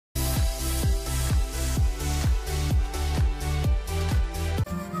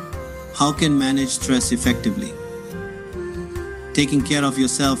How can manage stress effectively? Taking care of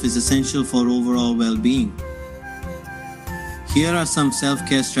yourself is essential for overall well-being. Here are some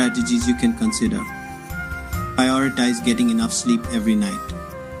self-care strategies you can consider. Prioritize getting enough sleep every night.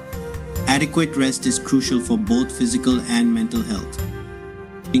 Adequate rest is crucial for both physical and mental health.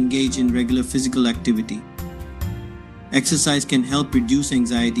 Engage in regular physical activity. Exercise can help reduce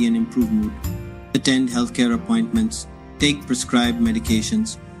anxiety and improve mood. Attend healthcare appointments, take prescribed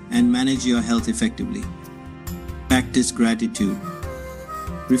medications, and manage your health effectively. Practice gratitude.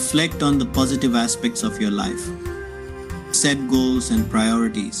 Reflect on the positive aspects of your life. Set goals and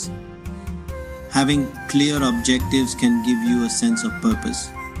priorities. Having clear objectives can give you a sense of purpose.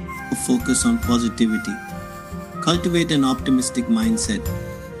 Focus on positivity. Cultivate an optimistic mindset.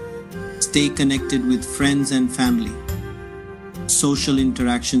 Stay connected with friends and family. Social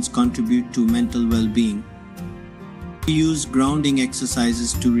interactions contribute to mental well-being. Use grounding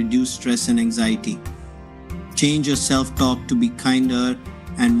exercises to reduce stress and anxiety. Change your self-talk to be kinder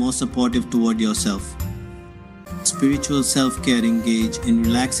and more supportive toward yourself. Spiritual self-care. Engage in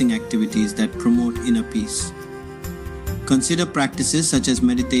relaxing activities that promote inner peace. Consider practices such as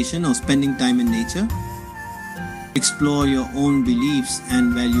meditation or spending time in nature. Explore your own beliefs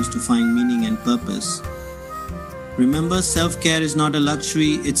and values to find meaning and purpose. Remember, self-care is not a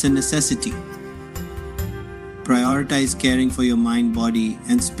luxury, it's a necessity. Prioritize caring for your mind, body,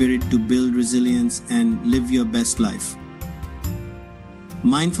 and spirit to build resilience and live your best life.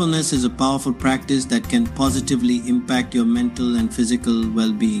 Mindfulness is a powerful practice that can positively impact your mental and physical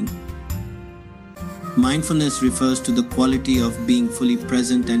well-being. Mindfulness refers to the quality of being fully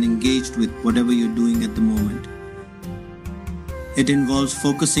present and engaged with whatever you're doing at the moment. It involves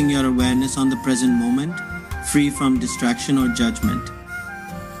focusing your awareness on the present moment, free from distraction or judgment.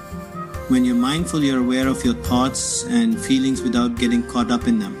 When you're mindful, you're aware of your thoughts and feelings without getting caught up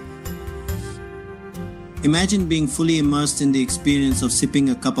in them. Imagine being fully immersed in the experience of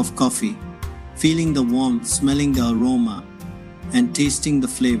sipping a cup of coffee, feeling the warmth, smelling the aroma, and tasting the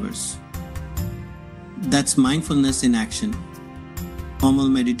flavors. That's mindfulness in action. Formal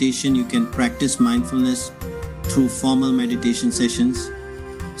meditation. You can practice mindfulness through formal meditation sessions.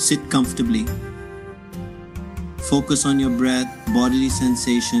 Sit comfortably. Focus on your breath, bodily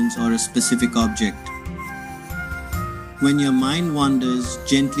sensations, or a specific object. When your mind wanders,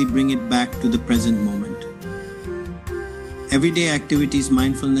 gently bring it back to the present moment. Everyday activities.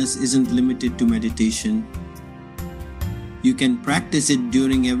 Mindfulness isn't limited to meditation. You can practice it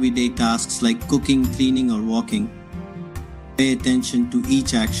during everyday tasks like cooking, cleaning, or walking. Pay attention to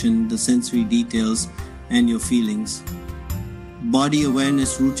each action, the sensory details, and your feelings. Body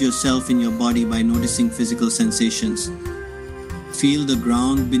awareness. Root yourself in your body by noticing physical sensations. Feel the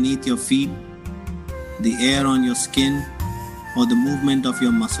ground beneath your feet, the air on your skin, or the movement of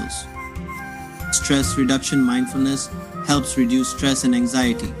your muscles. Stress reduction. Mindfulness helps reduce stress and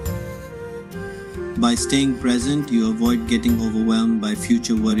anxiety. By staying present, you avoid getting overwhelmed by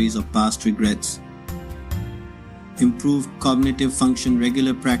future worries or past regrets. Improved cognitive function.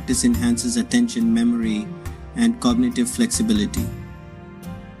 Regular practice enhances attention, memory, and cognitive flexibility.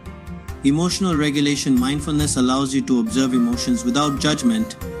 Emotional regulation. Mindfulness allows you to observe emotions without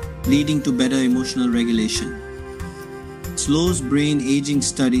judgment, leading to better emotional regulation. Slows brain aging.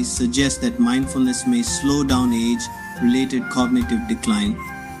 Studies suggest that mindfulness may slow down age-related cognitive decline.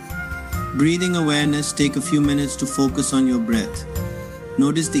 Breathing awareness. Take a few minutes to focus on your breath.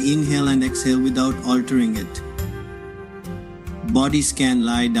 Notice the inhale and exhale without altering it. Body scan.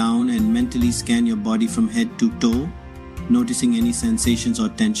 Lie down and mentally scan your body from head to toe, noticing any sensations or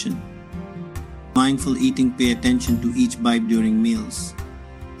tension. Mindful eating. Pay attention to each bite during meals.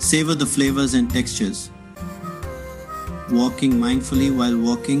 Savor the flavors and textures. Walking mindfully. While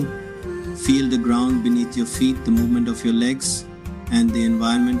walking, feel the ground beneath your feet, the movement of your legs, and the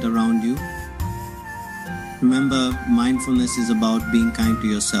environment around you. Remember, mindfulness is about being kind to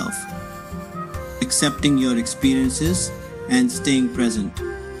yourself, accepting your experiences, and staying present.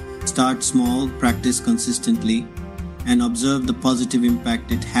 Start small, practice consistently, and observe the positive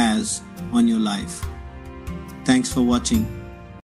impact it has on your life. Thanks for watching.